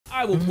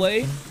I will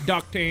play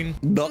Ductane.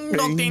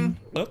 Ductane.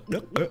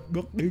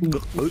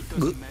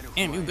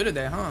 Damn, you good at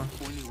that, huh?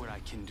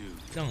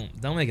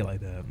 Don't make it like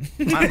that.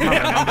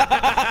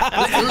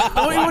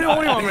 What do you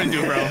want me to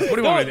do, bro? What do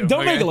you want me to do?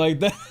 Don't make it like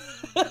that.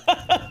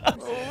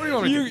 What do you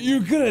want me to do?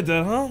 You're good at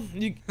that, huh?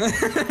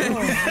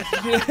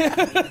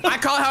 I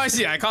call it how I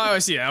see it. I call it how I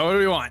see it. What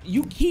do you want?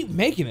 You keep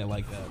making it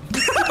like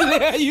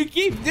that. You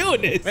keep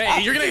doing this.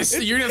 Hey, you're gonna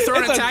throw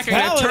an attack and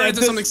gonna turn it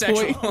into something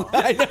sexual.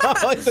 I know,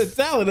 it's a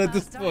talent at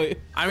this point.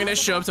 I'm gonna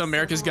show up to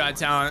America's Got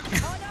Talent.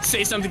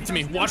 Say something to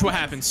me. Watch what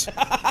happens.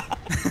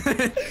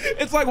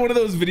 It's like one of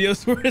those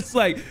videos where it's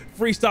like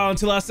freestyle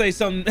until I say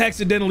something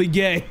accidentally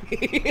gay.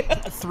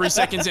 3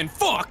 seconds in.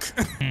 Fuck.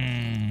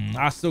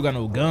 I still got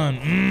no gun.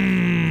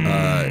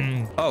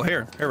 Oh,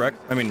 here, Rec.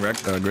 I mean,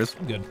 Grizz.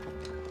 I'm good.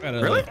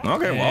 Really?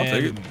 Okay, well, I'll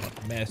take it.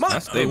 Wait,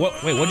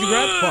 what'd you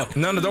grab? Fuck.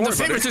 No, don't worry. The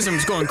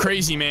favoritism's going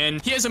crazy, man.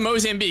 He has a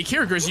Mozambique.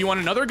 Here, Grizz, you want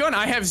another gun?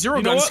 I have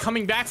 0 guns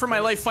coming back for my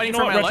life, fighting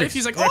for my life.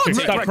 He's like, oh,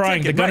 stop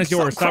crying. The gun is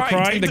yours. Stop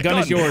crying. The gun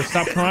is yours.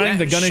 Stop crying.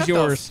 The gun is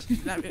yours.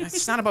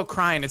 It's not about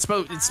crying. It's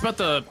about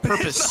the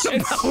purpose.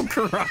 It's about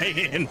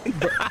crying.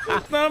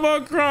 It's not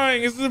about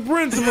crying. It's the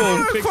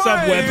principle. Picks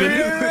up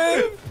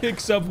weapon.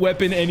 Picks up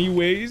weapon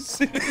anyways.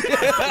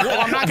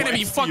 Well, I'm not gonna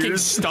be fucking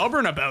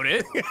stubborn about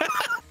it.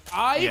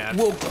 I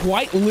will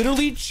quite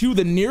literally chew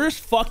the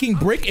nearest fucking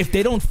brick if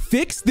they don't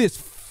fix this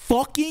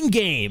fucking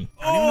game.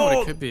 I don't even know what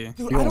it could be.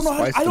 Dude, I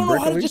don't know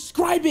how to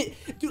describe it.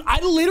 Dude,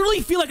 I literally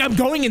feel like I'm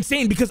going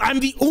insane because I'm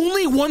the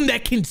only one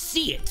that can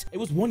see it. It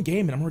was one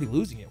game and I'm already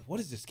losing it.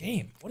 What is this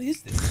game? What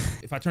is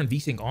this? If I turn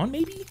VSync on,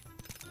 maybe?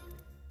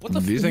 What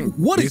the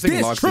what is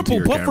this?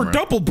 Triple buffer,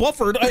 double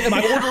buffered? Am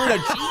I ordering a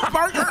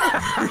cheeseburger?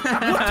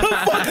 What the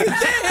fuck is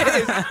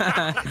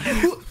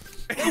this?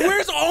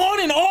 Where's on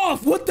and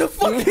off? What the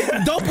fuck is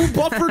double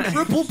buffer,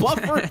 triple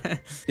buffer?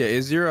 Yeah,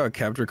 is your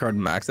capture card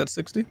max at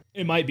 60?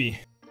 It might be.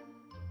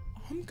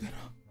 I'm gonna.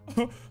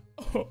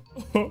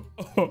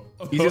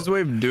 Easiest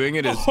way of doing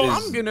it is.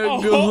 I'm gonna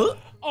go.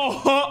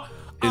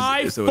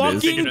 I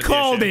fucking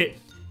called it.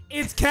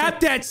 It's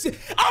capped at.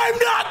 I'm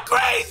not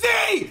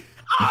crazy.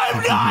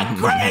 I'm not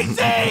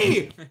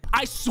crazy!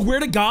 I swear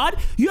to God,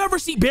 you ever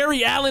see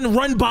Barry Allen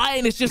run by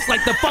and it's just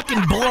like the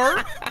fucking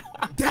blur?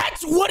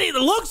 That's what it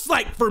looks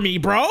like for me,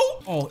 bro.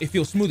 Oh, it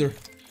feels smoother.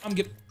 I'm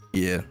gonna.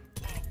 Yeah.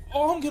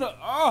 Oh, I'm gonna.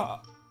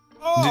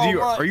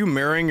 Are you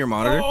mirroring your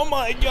monitor? Oh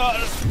my God.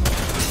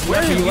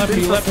 You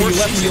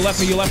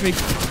left me.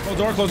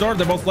 Close door.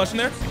 They're both flushing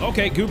there.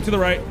 Okay, goop to the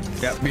right.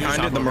 Yeah,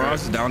 behind it. The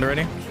Mirage is down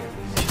already.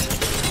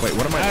 Wait,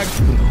 what am I?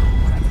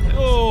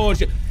 Oh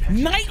shit.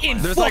 Night and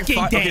there's fucking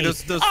like day. Okay,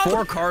 there's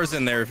 4 cars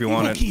in there if you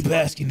want it. Keep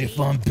asking if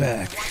I'm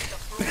back.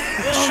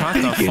 Shut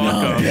the fuck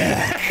up.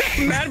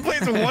 Matt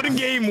plays one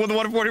game with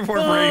 144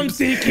 frames. I'm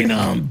thinking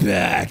I'm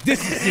back.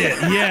 This is it.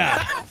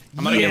 Yeah.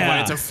 I'm gonna get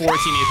invited to 14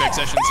 Apex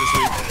sessions this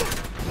week.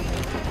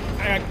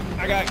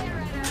 I got.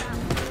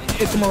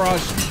 It's a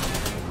Mirage.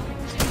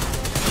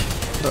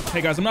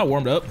 Hey guys, I'm not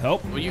warmed up.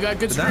 Help. Well, you got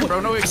good screen,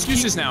 bro. No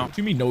excuses now. What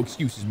do you mean no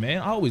excuses,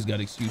 man? I always got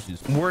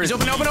excuses. Where is He's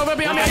open. I'm so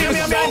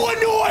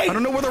annoyed. I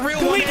don't know where the real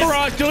delete one is.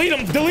 Mirage. Delete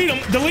him. Delete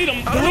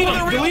him.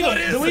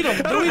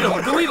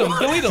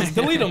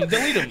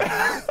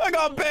 I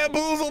got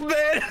bamboozled,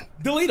 man.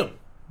 Delete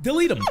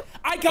him.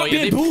 I got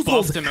bamboozled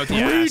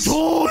 3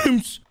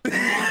 times.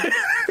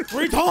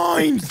 3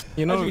 times.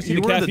 You know,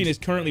 the caffeine is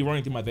currently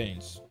running through my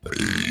veins.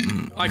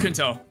 I couldn't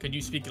tell. Can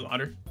you speak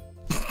louder?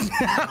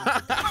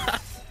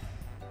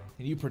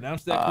 Can you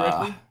pronounce that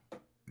correctly?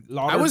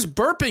 I was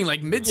burping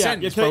like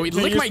mid-sentence, bro. He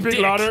licked my dick.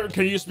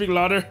 Can you speak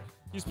louder?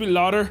 You speak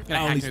louder? I'm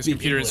gonna hack his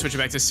computer and switch it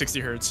back to 60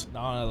 hertz.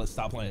 No, let's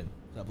stop playing.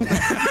 Oh,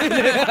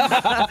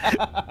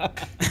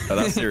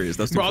 that's serious.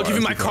 That's too bro, far. I'll give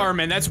you my car,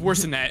 man. That's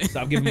worse than that.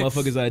 Stop giving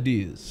motherfuckers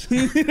ideas.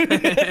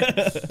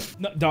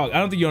 No, dog, I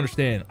don't think you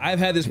understand. I've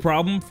had this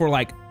problem for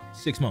like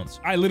 6 months.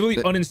 I literally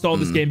uninstalled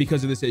this game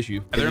because of this issue.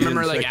 I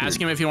remember like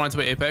asking him if he wanted to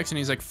play Apex, and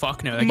he's like,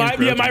 "Fuck no."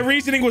 My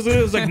reasoning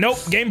was like, "Nope,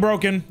 game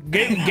broken.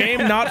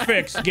 Game not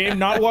fixed. Game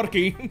not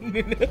working."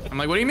 I'm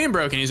like, "What do you mean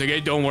broken?" He's like,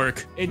 "It don't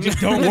work. It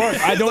just don't work.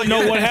 I don't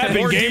know what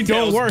happened. Game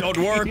don't work. Don't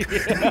work."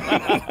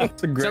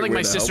 It's like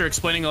my sister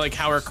explaining like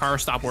how her car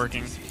stopped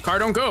working. Car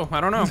don't go.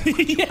 I don't know.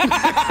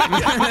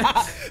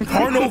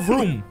 Car no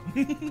vroom.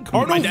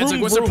 My dad's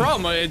like, "What's the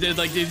problem? Like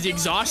the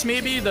exhaust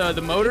maybe?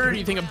 The motor? Do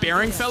you think a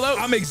bearing fell out?"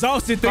 I'm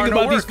exhausted thinking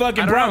about these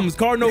fucking problems.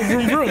 Car no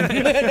vroom vroom.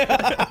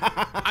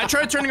 I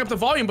tried turning up the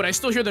volume, but I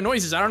still hear the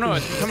noises. I don't know.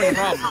 It's becoming a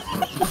problem.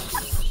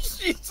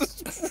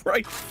 Jesus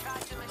Christ.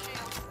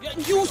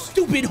 You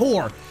stupid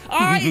whore.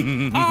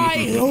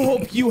 I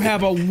hope you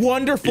have a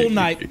wonderful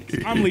night.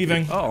 I'm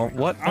leaving. Oh,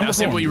 what? I'll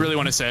say what you really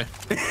want to say.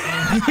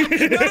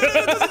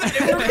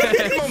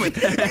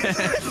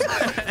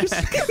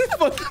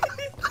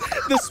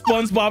 The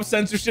SpongeBob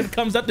censorship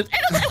comes up.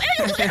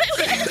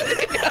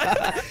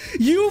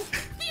 You.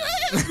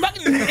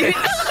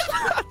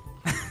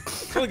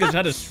 Look at just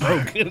had a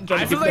stroke.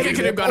 I feel like I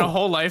could have gone a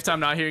whole lifetime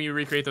not hearing you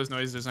recreate those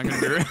noises. I'm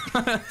gonna be real.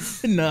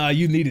 Nah,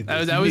 you needed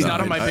this. That was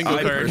not on my bingo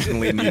I card.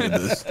 personally needed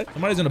this.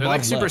 Somebody's in the bottom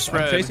like super left.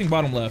 spread. I'm chasing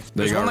bottom left.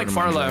 There's one like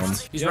far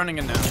left. He's running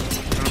in now.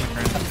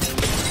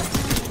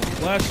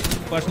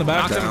 Flash in the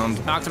back.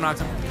 Knocked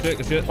him.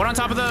 Good shit. One on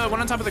top of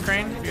the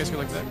crane. If you guys could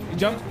like that. He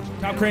jumped.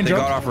 Top crane They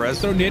jumped. got off res.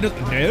 Throw nades.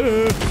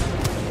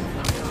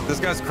 This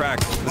guy's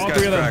cracked. All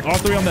three of them.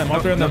 All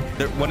three of them.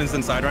 One is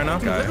inside right now.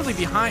 He's literally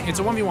behind. It's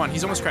a 1v1.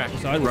 He's almost cracked.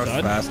 Rush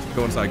fast.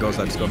 Go inside.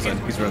 Just go inside.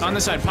 He's resting. On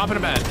this side. Popping a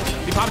bat.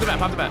 He popped the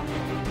bat.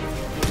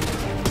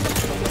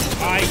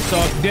 I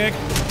suck dick.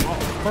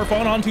 For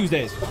fun on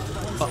Tuesdays.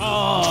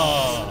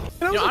 Oh.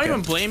 I don't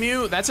even blame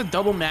you. That's a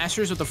double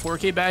masters with a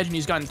 4K badge, and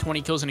he's gotten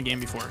 20 kills in a game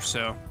before.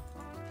 So.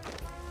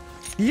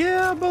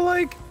 Yeah, but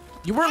like.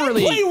 You weren't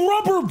really. I play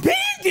rubber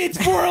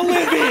bandits for a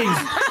living.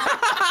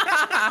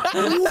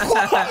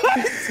 What?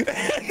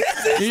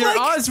 Your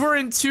odds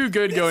weren't too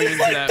good going into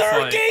that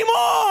third fight. game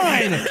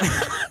on.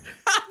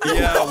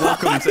 Yeah,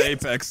 welcome to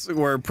Apex,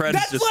 where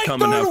Pred's just like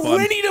come and have fun.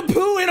 Winnie the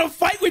Pooh in a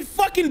fight with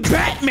fucking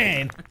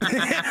Batman.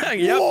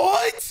 Yep.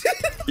 What?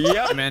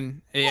 Yep.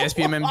 Man, hey,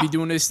 SPMM be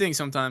doing this thing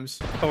sometimes.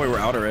 Oh wait, we're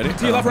out already.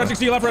 To your left,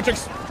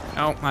 Retrix.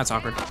 Oh, that's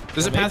awkward.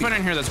 There's a Pathfinder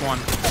in here that's one.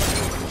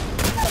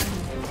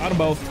 Out them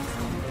both.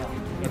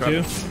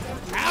 Two.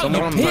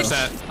 Someone push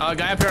that.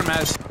 Guy up here on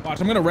Maz. Watch,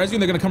 I'm gonna res you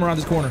and they're gonna come around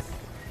this corner.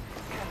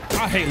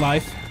 I hate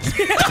life.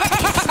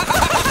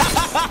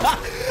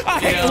 I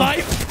hate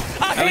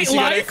life. At least you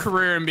got a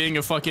career in being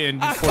a fucking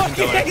fortune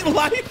teller. I hate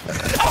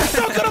life. I'm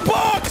stuck in a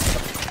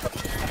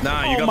box.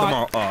 Nah, you got them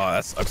all. Oh,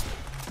 that sucks.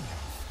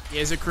 He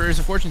has a career as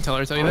a fortune teller,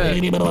 I'll tell you that.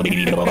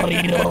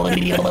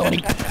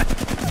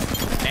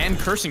 And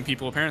cursing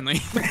people, apparently.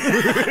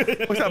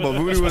 What type of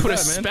voodoo was Put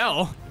that, a man?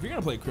 spell. If you're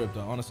gonna play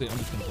crypto, honestly, I'm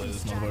just gonna play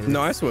this motherfucker.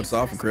 No, I switched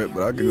off of crypt,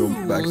 but I could go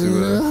back to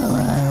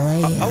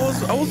I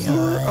was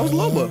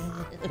Loba.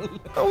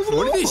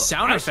 What are these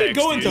sound I effects? should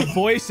go into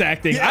voice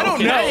acting. Yeah, I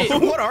don't know.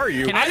 What are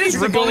you? Can I just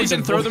rip all these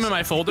and throw them in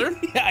my folder?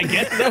 Yeah, I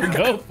guess so.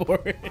 Go for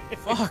it.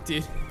 Fuck,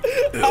 dude.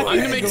 I'm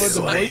gonna make it's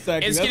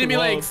gonna be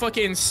like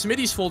fucking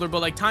Smitty's folder,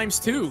 but like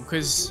 ×2,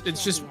 because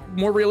it's just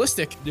more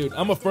realistic. Dude,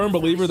 I'm a firm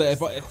believer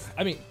that if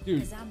I mean,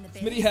 dude,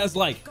 Smitty has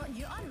like,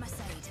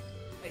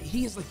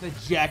 he is like the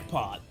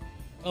jackpot.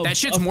 That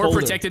shit's more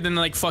protected than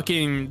like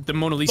fucking the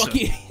Mona Lisa.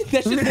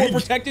 That shit's more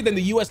protected than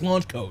the U.S.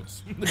 launch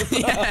codes.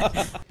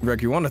 Yeah.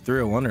 Greg, you want a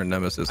 301 or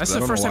Nemesis? That's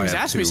the first time he's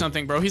asked me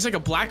something, bro. He's like a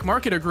black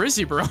market of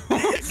Grizzy, bro.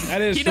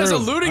 That is He does a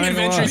true. looting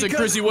adventure. He's like,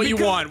 Grizzy, what you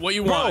want? What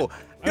you want?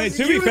 I mean,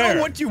 to be fair,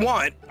 know what you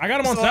want. I got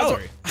him on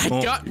salary.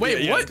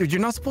 Wait, what? Dude, you're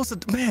not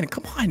supposed to. Man,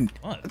 come on.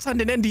 What? That's not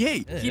an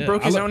NDA. He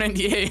broke his own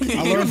NDA.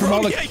 I learned from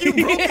all the. Yeah, you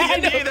broke the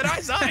NDA that I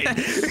signed.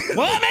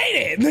 Well, I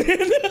made it.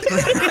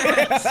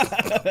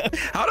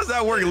 How does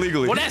that work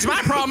legally? Well, that's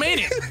my problem,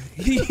 ain't it?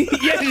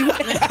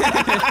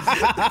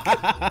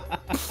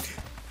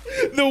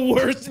 The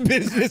worst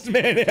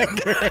businessman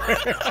ever.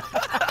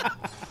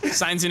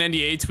 Signs an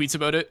NDA, tweets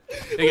about it.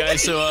 Hey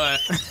guys, so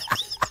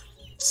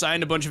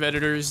signed a bunch of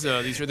editors.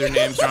 These are their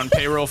names. They're on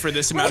payroll for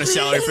this amount of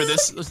salary for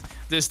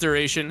this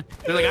duration.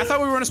 They're like, I thought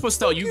we weren't supposed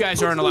to tell. You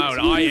guys aren't allowed.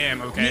 I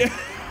am, okay? Yeah.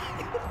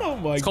 Oh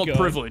my god. It's called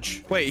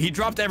privilege. Wait, he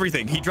dropped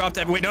everything.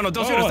 Wait, no,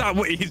 don't shoot us down.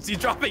 Wait, he's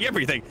dropping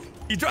everything.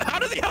 How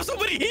does he have so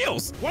many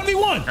heals? 1v1.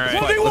 All right,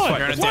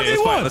 1v1.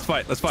 1v1.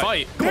 Let's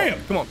fight. Come on.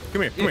 Come on.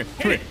 Come here. Get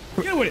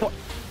with it.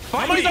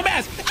 I'm on the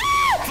mask.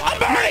 I'm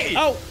burning.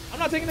 Oh, I'm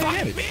not taking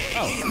any damage.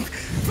 Oh.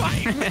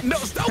 Fight. No,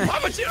 stop. How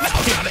much you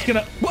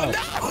Gonna, What?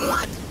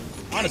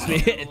 honestly,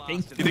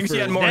 thank you. You think she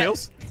had more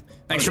heals?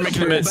 Thanks for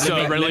making the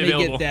meds readily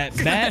available. Get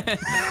that bat.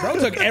 Bro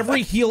took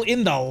every heal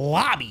in the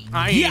lobby.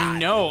 I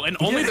know, and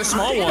only the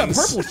small ones.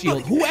 A purple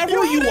shield.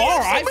 Whoever you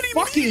are, I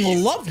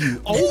fucking love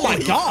you. Oh my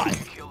god.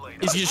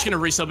 Is he just gonna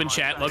resub in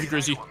chat? Love you,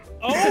 Grizzy.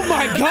 Oh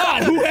my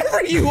god,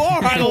 whoever you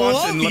are, I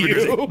love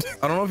you.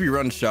 I don't know if you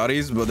run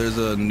shotties, but there's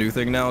a new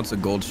thing now. It's a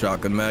gold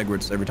shotgun mag, where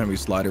it's every time you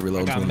slide, it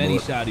reloads. I got many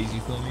shotties, you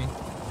feel me?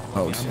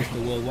 Oh, I'm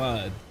Mr.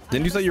 Worldwide.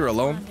 Didn't you say you were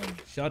alone?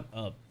 Shut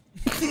up.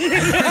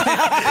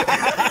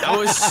 That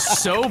was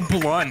so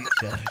blunt.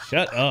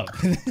 Shut up.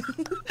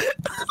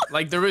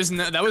 Like there was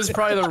no, that was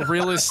probably the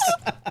realest.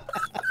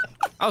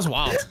 That was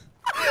wild.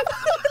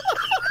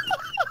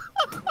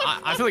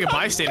 I feel like a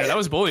bystander. That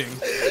was bullying.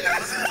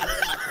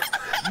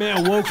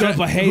 Man woke up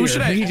a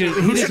hater. He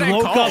just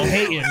woke call? up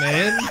hating,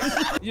 man.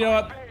 You know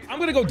what? I'm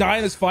gonna go die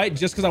in this fight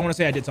just because I want to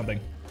say I did something.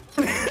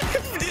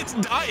 It's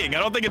dying. I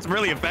don't think it's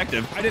really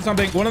effective. I did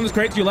something. One of them's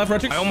crate to your left,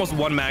 Retrix. I almost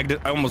one-magged it.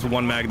 I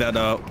that.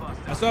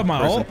 I still have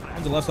my ult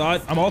on the left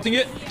side. I'm ulting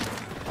it.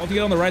 Ulting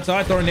it on the right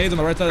side. Throwing nades on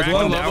the right side as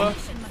well. Down.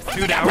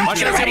 2 down.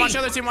 Watch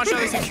other team.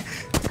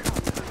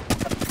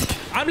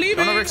 I'm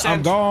leaving.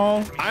 I'm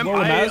gone.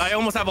 I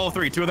almost have all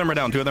 3. 2 of them are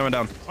down.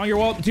 On your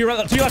wall. To your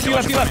left.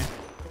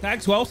 Tag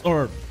 12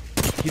 or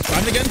he's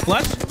timed again.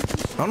 Flash.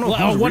 I don't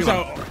know. One's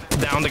out.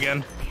 Downed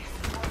again.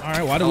 All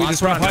right, why did we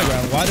just drop high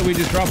ground? Why did we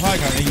just drop high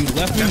ground? And you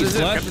left me, you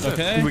flashed,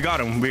 okay? We got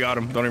him.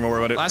 Don't even worry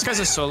about it. Last guy's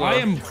a solo. I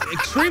am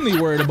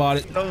extremely worried about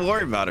it. Don't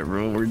worry about it,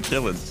 bro. We're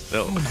chilling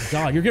still. Oh my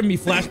god, you're giving me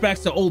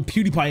flashbacks to old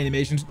PewDiePie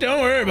animations.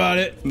 Don't worry about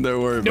it.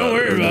 Don't worry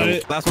about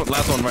it. Last one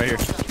right here.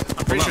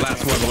 Well, not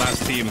last one, the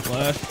last team.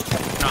 Flash.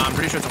 No, I'm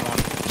pretty sure it's a one.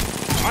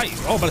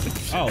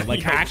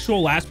 Like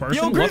actual last person?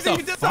 Yo, what Grizzy, the you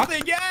did fuck?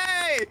 something!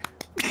 Yay!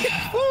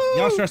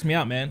 Y'all stress me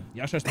out, man.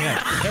 Y'all stress me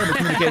out. Terrible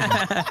communication.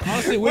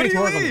 Honestly, we need to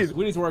work on this.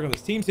 We need to work on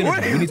this. Team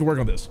synergy. We need to work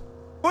on this.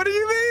 What do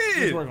you mean?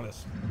 We need to work on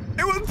this.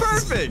 It was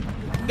perfect.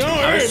 Don't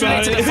worry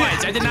about it.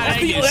 I did not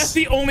That's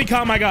the only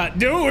comm I got.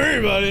 Don't worry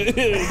about it.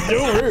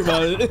 Don't worry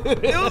about it.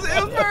 It was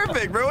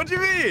perfect, bro. What do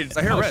you mean?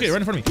 I hear shit,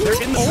 right in front of me.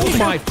 Oh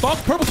my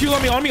fuck. Purple Q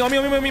on me.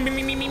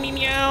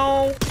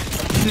 Meow.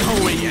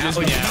 No way,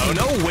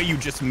 no way you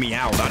just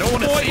meowed. I don't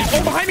want to.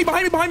 Oh, behind me.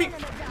 I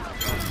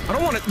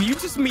don't want to. You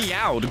just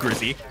meowed,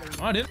 Grizzy.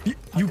 Oh, I didn't.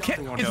 You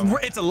can't.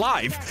 It's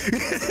alive.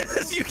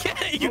 You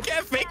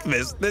can't fake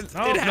this. It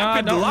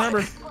happened don't live.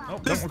 Remember.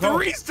 There's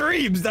 3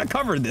 streams that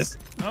covered this.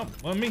 Oh,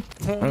 on me.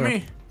 On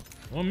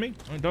me.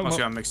 Must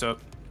got mixed up.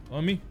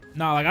 On me.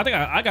 Nah, like I think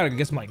I gotta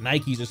get some like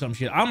Nikes or some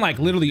shit. I'm like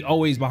literally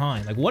always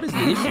behind. Like, what is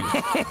the issue?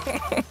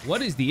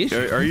 What is the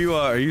issue?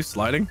 Are you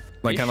sliding?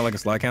 Like kind of like a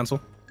slide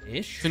cancel?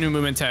 It's a new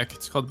movement tech.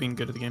 It's called being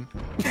good at the game.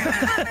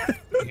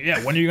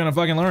 Yeah, when are you gonna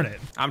fucking learn it?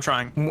 I'm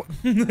trying.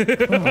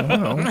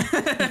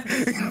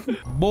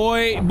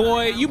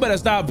 Boy, you better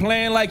stop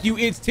playing like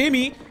it's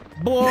Timmy.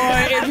 Boy,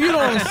 if you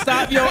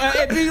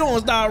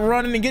don't stop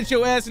running and get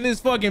your ass in this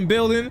fucking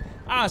building,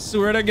 I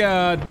swear to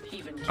God.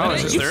 Oh,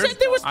 is this you third? said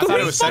there was 3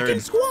 fucking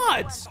third.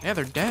 squads. Yeah,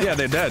 they're dead. Yeah,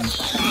 they're dead.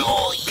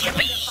 Oh,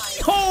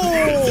 yippee!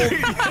 Oh!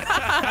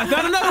 I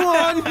got another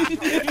one.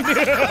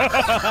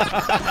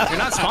 You're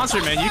not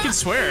sponsored, man. You can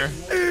swear.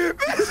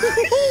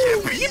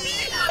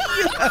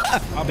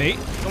 I'll bait.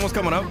 Someone's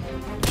coming up.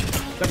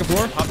 Second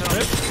floor.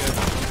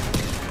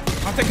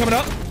 I'll take coming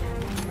up.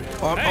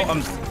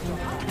 I'm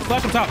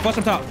Flash on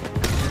top.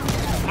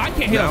 I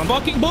can't hit a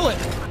fucking bullet.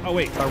 Oh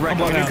wait. Rex,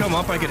 if you come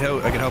up, I could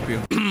help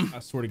you. I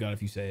swear to God,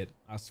 if you say it,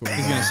 I swear.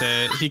 He's gonna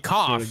say it. He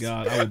coughed. I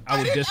swear to God, I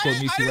would Discord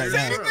mute you right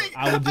now.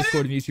 I would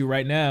Discord mute you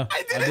right now.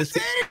 I didn't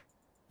say it.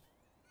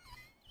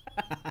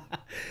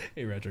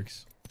 Hey,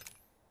 Retrix.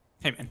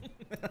 Hey, man.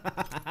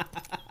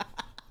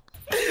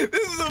 This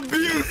is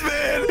abuse,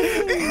 man.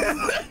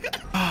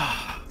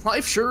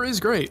 Life sure is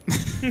great.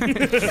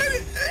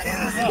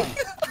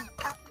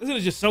 Isn't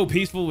it just so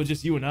peaceful with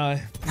just you and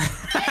I?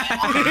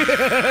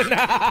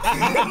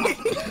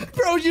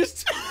 Bro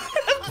just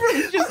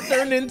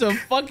turned into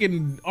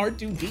fucking R2D2. I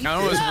don't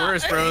know what's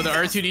worse, bro. The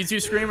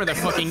R2D2 scream or the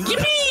fucking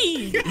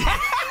yippee?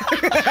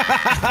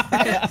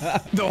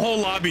 The whole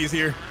lobby's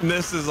here. And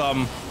this is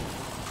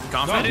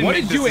What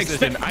did you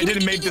expect? I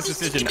didn't make this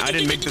decision.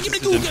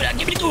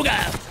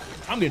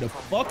 I'm getting the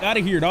fuck out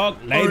of here, dog.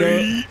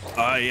 Later.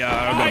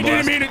 I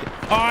didn't mean it.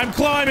 I'm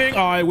climbing.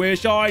 I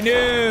wish I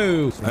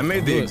knew. I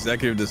made the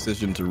executive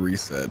decision to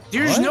reset.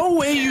 There's no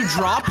way you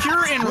drop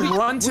here and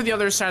run to the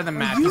other side of the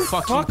map, you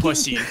fucking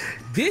pussy.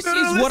 This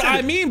is what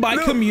I mean by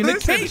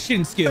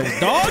communication skills,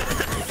 dog.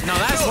 No,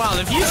 that's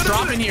wild. If he's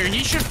dropping here,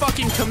 he should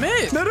fucking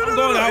commit.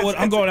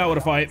 I'm going out with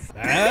a fight.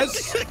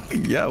 Baz?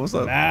 Yeah, what's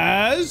up?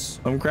 Baz?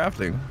 I'm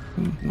crafting.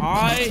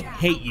 I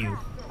hate you.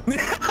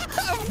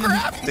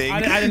 Crafting. I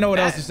didn't know what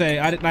else to say.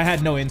 I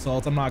had no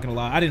insults. I'm not gonna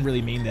lie. I didn't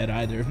really mean that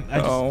either.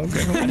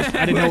 Okay.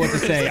 I didn't know what to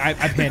say. I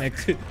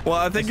panicked. Well,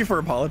 I thank you for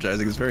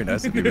apologizing. It's very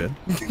nice of you, man.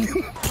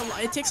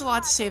 It takes a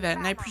lot to say that,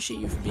 and I appreciate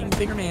you for being a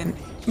bigger man.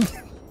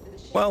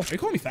 Well, are you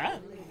calling me fat?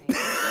 No,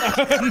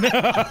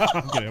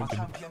 I'm kidding.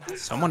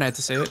 Someone had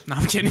to say it. No,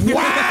 I'm kidding.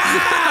 Wow!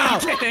 I'm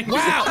kidding.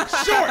 Wow!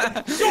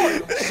 Short!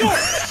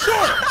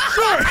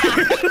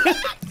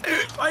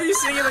 Why are you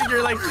singing like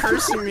you're like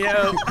cursing me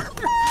out?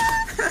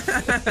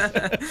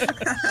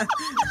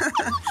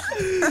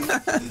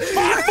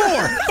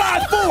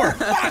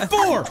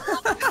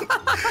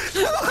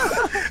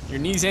 5-4! Your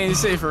knees ain't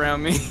safe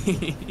around me.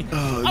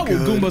 Oh, I will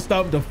Goomba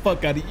stomp the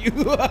fuck out of you.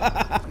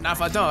 Not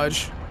if I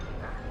dodge.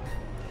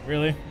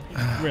 Really?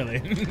 Really?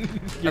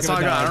 That's all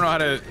I got. I don't know how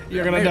to.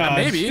 You're gonna dodge.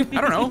 Maybe.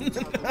 I don't know.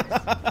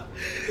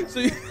 So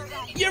you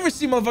ever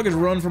see motherfuckers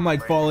run from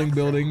like falling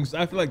buildings?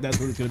 I feel like that's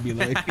what it's gonna be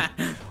like.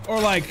 Or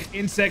like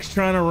insects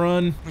trying to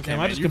run. Okay,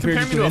 I just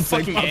compared you to an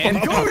fucking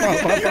insect.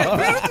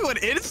 ant. to an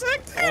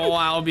insect? Oh,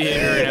 I'll be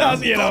here right now.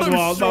 Yeah, that was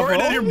wild. Short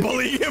and you're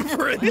bullying him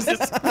for an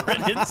insect.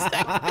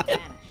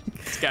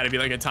 It's got to be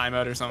like a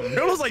timeout or something. You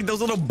know like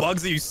those little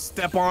bugs that you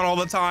step on all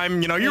the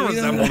time? You know, you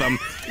resemble them.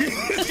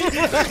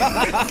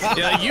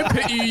 Yeah,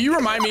 like you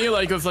remind me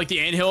like of like the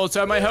anthill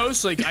outside my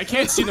house. Like I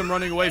can't see them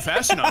running away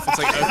fast enough. It's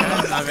like, okay,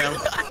 I mean,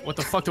 what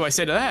the fuck do I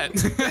say to that?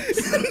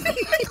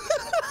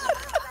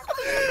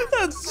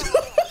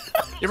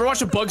 You ever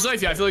watch A Bug's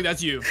Life? Yeah, I feel like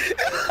that's you.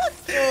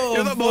 You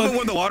know that moment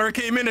when the water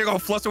came in, they go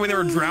flustered when they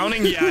were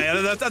drowning?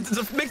 Yeah,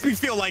 that makes me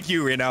feel like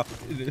you know.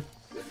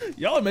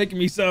 Y'all are making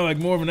me sound like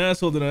more of an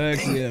asshole than I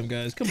actually am,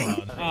 guys. Come on.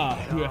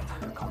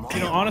 You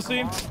know,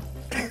 honestly,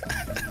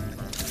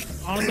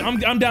 Honestly,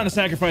 I'm down to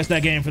sacrifice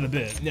that game for the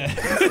bit. Yeah.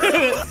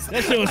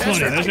 That shit was funny.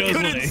 That shit was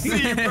funny.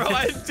 See, bro,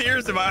 I had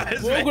tears in my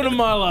eyes. Welcome to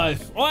my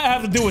life. All I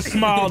have to do is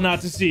smile not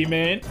to see,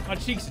 man. My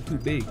cheeks are too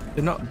big.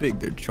 They're not big,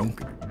 they're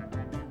chunky.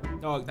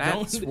 Dog,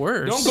 That's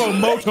worse.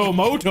 Don't go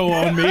moto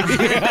on me.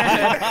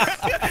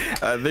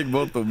 I think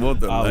moto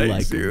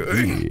likes you.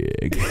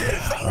 Big.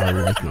 I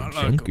like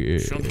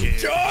it chunky.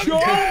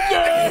 Chunky.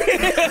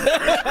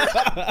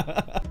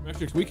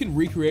 Metrics, we can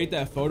recreate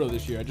that photo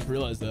this year. I just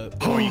realized that.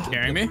 Oh, are you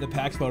carrying me? The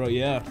PAX photo,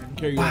 yeah. I can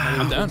carry you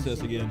on my princess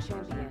again.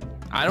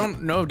 I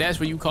don't know if that's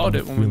what you called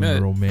it when we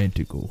met.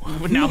 Romantical.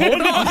 Now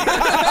hold on.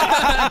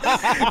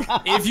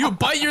 If you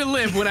bite your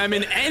lip when I'm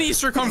in any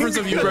circumference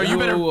of you, bro, you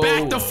better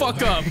back the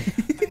fuck up.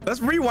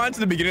 Let's rewind to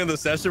the beginning of the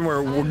session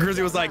where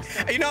Grizzy was like,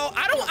 hey, you know,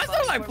 I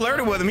still like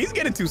flirting with him. He's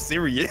getting too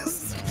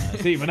serious.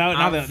 See, but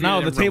now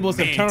the tables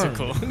have turned.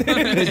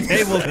 The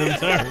tables have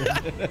turned.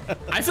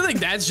 I feel like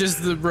that's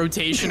just the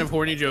rotation of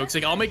horny jokes.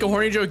 Like, I'll make a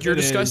horny joke, you're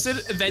disgusted,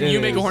 then you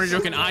make a horny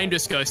joke and I'm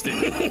disgusted.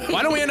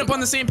 Why don't we end up on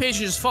the same page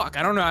and just fuck?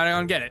 I don't know. I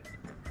don't get it.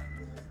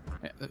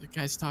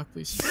 Guys, talk,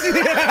 please. Dude,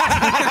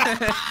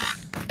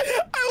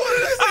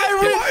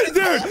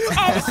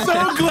 I'm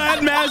so glad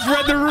Maz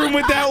read the room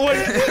with that one.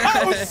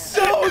 I was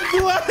so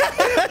glad.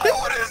 I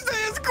want to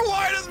stay as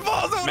quiet as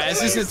possible.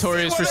 Maz is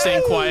notorious for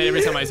staying quiet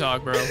every time I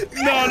talk, bro.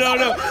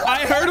 No.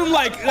 I heard him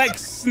like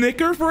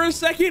snicker for a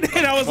second,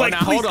 and I was like, now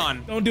hold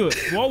on. Don't do it.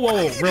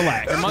 Whoa,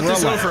 relax. Your month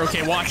is over.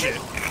 Okay, watch it.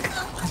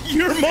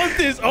 Your month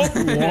is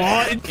over.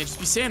 What? Can't just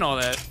be saying all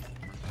that.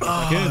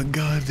 Oh,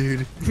 God,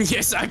 dude.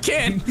 Yes, I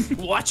can.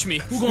 Watch me.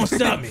 Who's gonna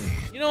stop me?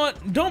 You know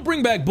what? Don't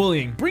bring back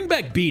bullying. Bring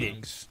back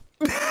beatings.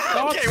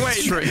 Okay,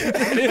 wait.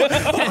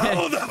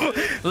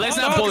 Let's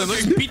not bully him.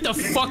 Let's beat the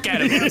fuck out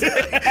of him.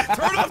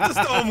 Turn off the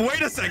stove.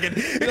 Wait a second.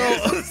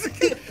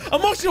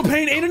 Emotional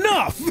pain ain't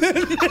enough.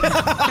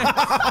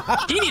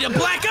 He need a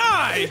black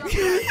eye.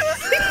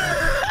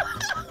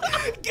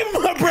 Give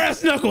him my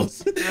brass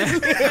knuckles.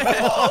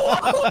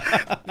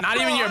 Not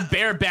even your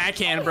bare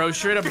backhand, bro.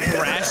 Straight up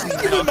brass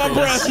knuckles. Give him my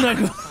brass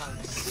knuckles.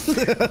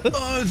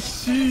 Oh,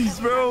 jeez,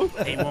 bro.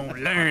 They won't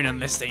learn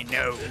unless they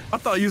know. I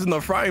thought using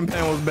the frying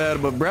pan was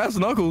bad, but brass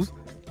knuckles.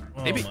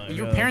 Maybe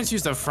your parents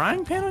used a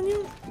frying pan on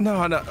you?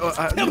 No. That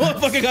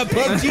motherfucker got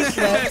PUBG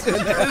slaps. This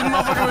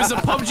motherfucker was a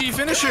PUBG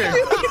finisher.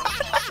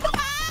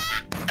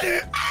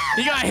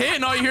 He got hit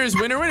and all you hear is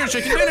winner, winner,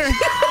 chicken dinner.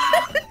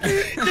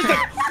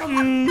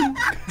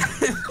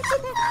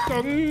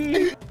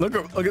 Look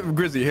at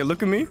Grizzy. Here,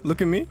 look at me.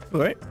 Look at me. All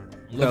right.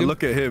 Now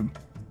look at him.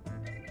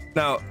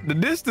 Now, the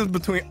distance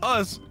between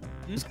us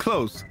is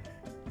close.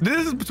 The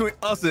distance between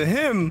us and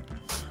him.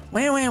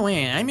 Wait.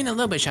 I'm in a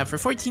Lobo shop for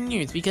 14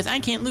 years because I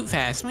can't loot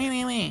fast.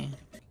 Wait.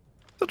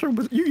 That's true,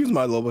 but you used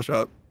my Lobo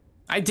shop.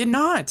 I did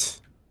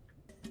not.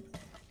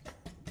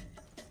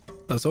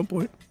 At some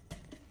point.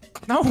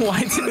 No,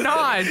 I did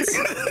not.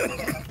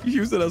 You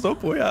used it at some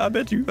point. I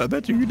bet you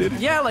did it.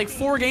 Yeah, like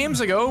 4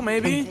 games ago,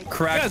 maybe.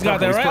 Cracked. You guys got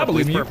that right. I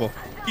believe He's you. purple.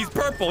 He's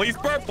purple. He's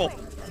purple.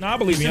 No, I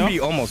believe He me. should be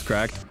almost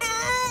cracked.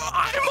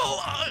 I'm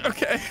alive.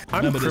 Okay.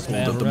 Remember this,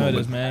 man. Remember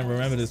this, man.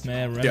 Remember this,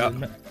 man.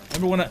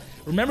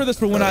 Remember this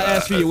for when I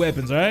ask for your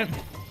weapons, all right?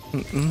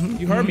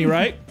 You heard me,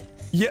 right?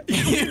 Yeah.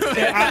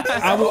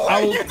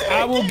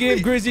 I will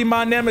give Grizzy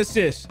my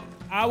nemesis.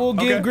 I will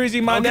give Grizzy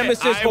my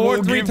nemesis or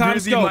 3-time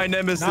scope.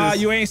 Nah,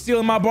 you ain't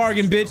stealing my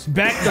bargain, bitch.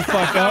 Back the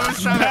fuck up.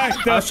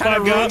 Back the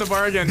fuck up. The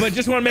bargain. But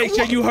just want to make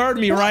sure you heard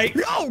me, right?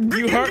 You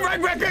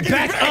heard?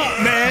 Back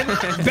up, man.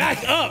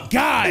 Back up.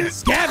 God,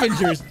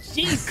 scavengers.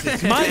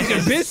 Jesus, mind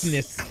your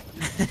business.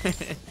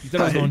 You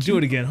thought I was gonna do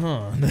it again,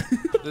 huh?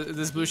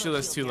 This blue shield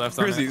has 2 left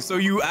on Grizzy, it. so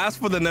you asked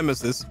for the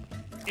nemesis.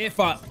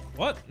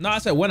 What? No, I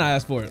said when I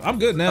asked for it. I'm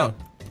good now.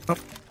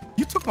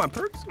 You took my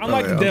perks? I'm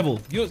like the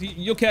devil.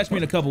 You'll catch me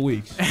in a couple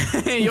weeks.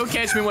 You'll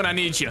catch me when I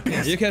need you.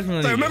 You'll catch me when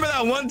I need you. Remember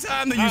that one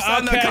time that you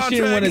signed that contract? I'll cash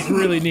in when it's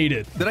really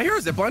needed. Did I hear a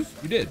zipline?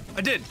 You did.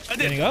 I did.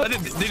 Standing up?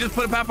 They just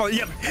put a path on.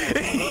 Yep.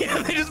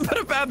 Yeah, they just put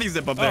a path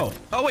zip up there.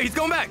 Oh wait, he's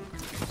going back.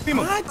 Beam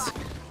him. What?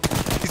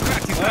 He's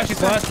cracked. He's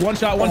Flash. One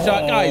shot.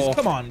 Guys,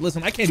 come on.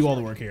 Listen, I can't do all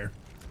the work here.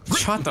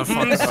 Shut the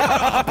fuck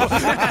up.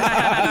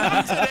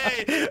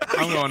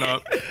 I'm going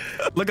up.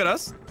 Look at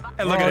us.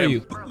 And look at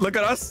him. Look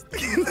at us.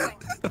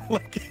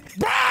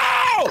 Bro!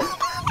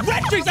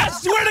 Retrix, I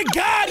swear to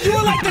God, you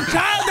are like the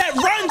child that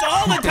runs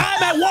all the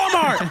time at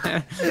Walmart.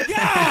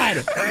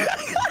 God!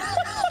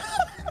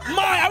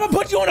 I'm gonna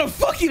put you on a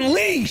fucking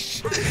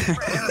leash.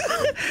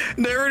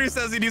 Narrator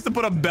says he needs to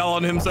put a bell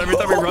on him so every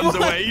time he runs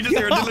away, you just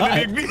hear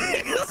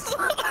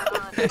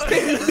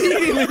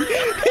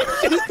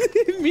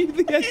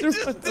immediately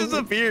just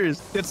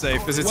disappears. It's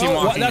safe. There's a team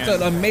walking That's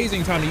an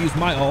amazing time to use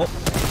my ult.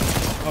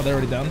 Oh, they're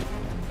already down.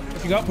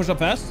 What you got? Push up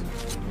fast.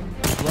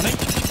 Running.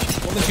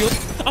 Hold the shield.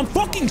 I'm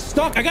fucking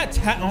stuck. I got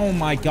tagged. Oh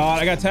my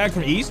god. I got tagged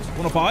from east.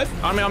 105.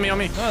 On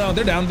me. No,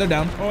 they're down.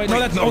 Oh wait, no,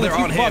 that's they're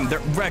on him. They're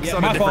Rex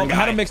on a different guy.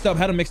 Had him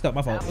mixed up.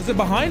 My fault. Was it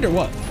behind or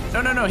what?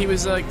 No. He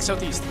was like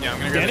southeast. Yeah, I'm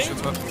gonna grab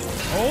this.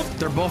 Hold.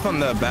 They're both on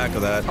the back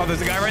of that. Oh,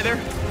 there's a guy right there.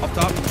 Up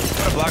top.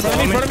 Got a black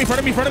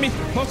Front of me.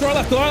 Close to our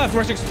left.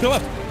 Restrix. To our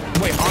left.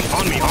 Wait,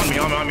 on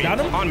me. Got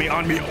him? On me.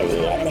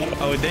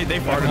 Oh, they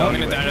farted I'm on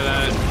gonna me. die to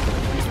that.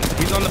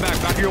 He's on the back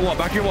of your wall,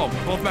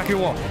 both back of your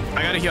wall.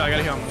 I gotta heal.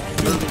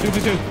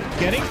 Two.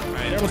 Scanning.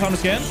 Terrible time to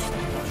scan.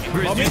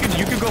 Grizz,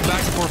 you can go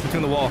back and forth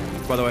between the wall,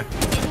 by the way.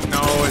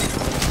 No, it's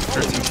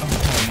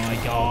Oh my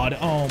god.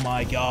 Oh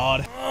my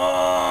god.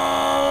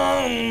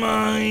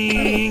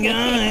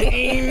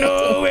 Ain't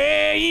no way.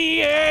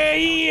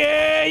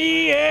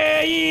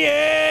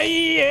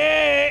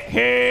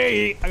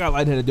 Hey. I got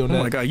lightheaded doing that.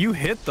 Oh my god, you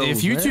hit those.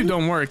 if YouTube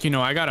don't work, you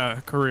know, I got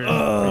a career.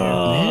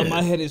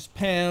 My head is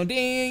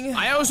pounding.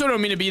 I also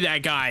don't mean to be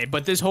that guy,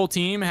 but this whole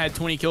team had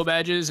 20 kill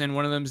badges, and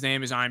one of them's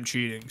name is I'm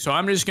cheating. So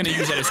I'm just gonna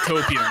use that as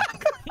copium.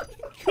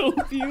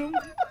 Copium?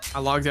 I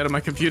logged out of my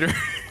computer.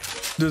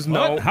 There's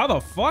What? no. How the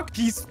fuck?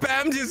 He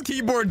spammed his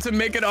keyboard to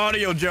make an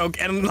audio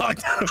joke and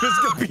logged out of his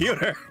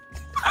computer.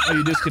 Are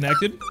you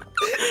disconnected?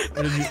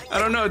 Or did you... I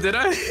don't know, did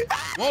I?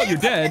 Well, you're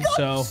dead,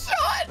 so.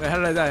 Wait, how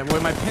did I die? Boy,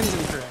 my pin's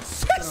incorrect.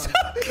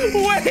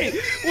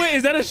 Wait,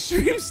 is that a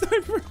stream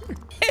sniper?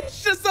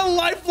 It's just a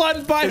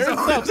lifeline by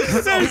herself.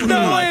 There's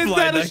no way it's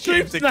not a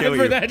stream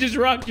sniper that just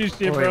rocked your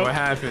shit, Wait, bro. what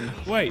happened?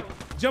 Wait,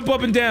 jump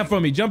up and down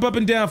for me. Jump up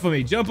and down for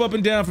me. Jump up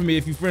and down for me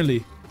if you're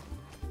friendly.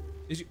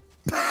 Is you...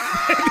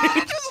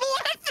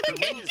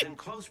 in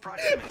close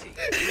proximity.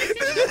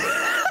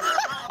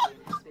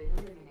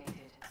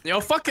 Yo,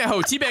 fuck that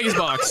hoe. Teabag his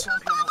box.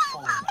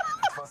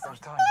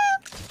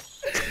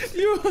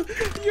 You're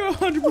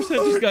 100%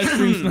 just got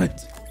stream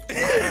sniped.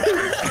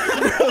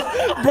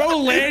 Bro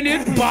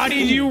landed,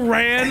 bodied you,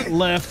 ran,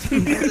 left. He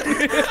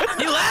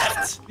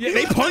left? Yeah,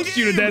 they punched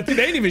you to death. They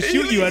didn't even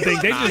shoot you, I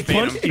think. They just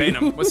punched you. Ban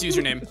him. What's the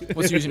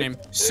username?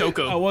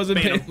 Soko. I wasn't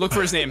ban him. paying- Look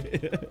for his name.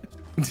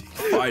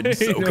 Fine, No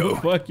Soko.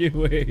 fucking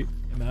way.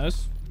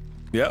 MS?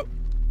 Yep.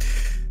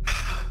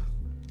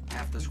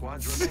 Half the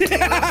squad's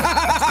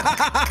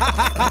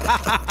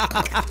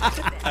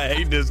I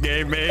hate this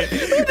game, man.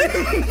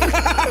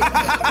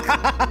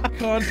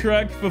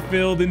 Contract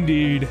fulfilled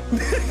indeed.